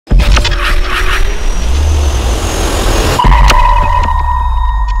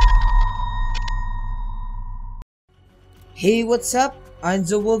Hey, what's up? I'm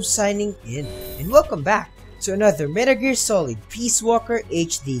the Wolf signing in, and welcome back to another Metal Gear Solid Peace Walker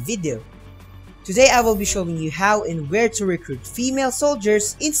HD video. Today I will be showing you how and where to recruit female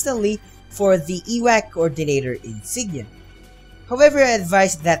soldiers instantly for the WAC Coordinator Insignia. However, I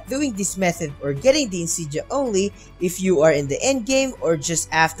advise that doing this method or getting the insignia only if you are in the endgame or just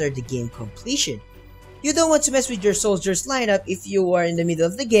after the game completion. You don't want to mess with your soldiers lineup if you are in the middle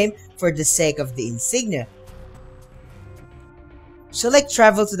of the game for the sake of the insignia. Select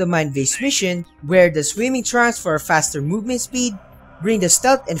travel to the mine base mission, wear the swimming trunks for a faster movement speed, bring the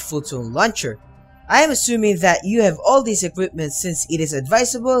stealth and photon launcher. I am assuming that you have all these equipment since it is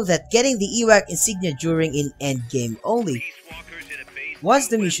advisable that getting the EWAC insignia during in endgame only. Once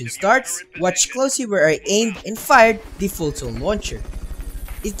the mission starts, watch closely where I aimed and fired the photon launcher.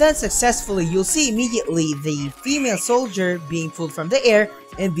 If done successfully, you'll see immediately the female soldier being pulled from the air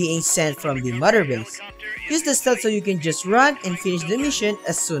and being sent from the mother base. Use the stealth so you can just run and finish the mission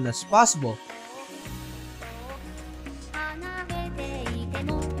as soon as possible.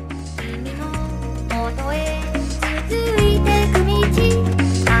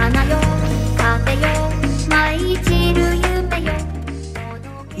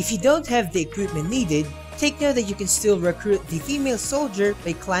 If you don't have the equipment needed, take note that you can still recruit the female soldier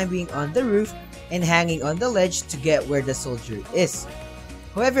by climbing on the roof and hanging on the ledge to get where the soldier is.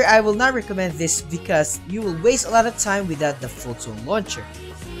 However, I will not recommend this because you will waste a lot of time without the photon launcher.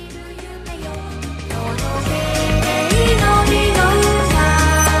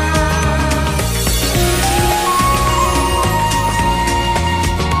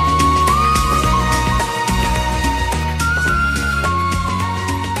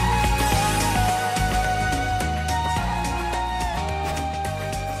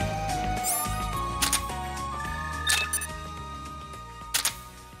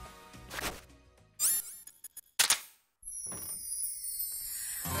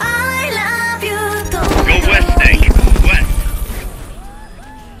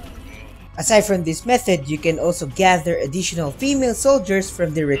 Aside from this method, you can also gather additional female soldiers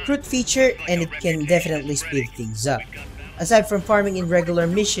from the recruit feature and it can definitely speed things up. Aside from farming in regular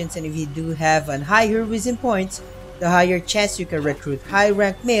missions, and if you do have an high heroism points, the higher chance you can recruit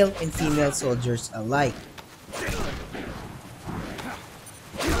high-ranked male and female soldiers alike.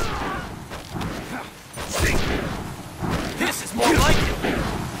 This is more like it!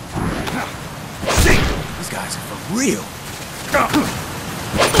 These guys are for real!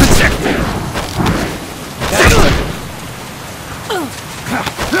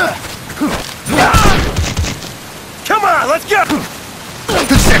 Come on, let's go!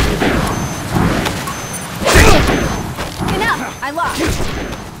 Enough! I lost!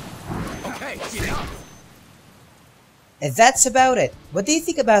 Okay, get up! And that's about it. What do you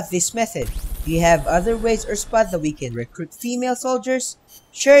think about this method? Do you have other ways or spots that we can recruit female soldiers?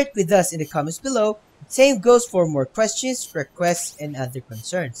 Share it with us in the comments below. Same goes for more questions, requests, and other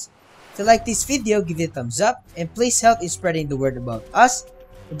concerns. If you like this video, give it a thumbs up and please help in spreading the word about us.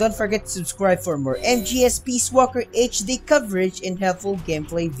 And don't forget to subscribe for more MGS Peace Walker HD coverage and helpful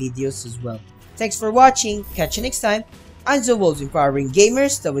gameplay videos as well. Thanks for watching. Catch you next time. I'm the Wolves, empowering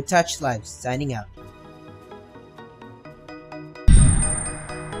gamers that will touch lives. Signing out.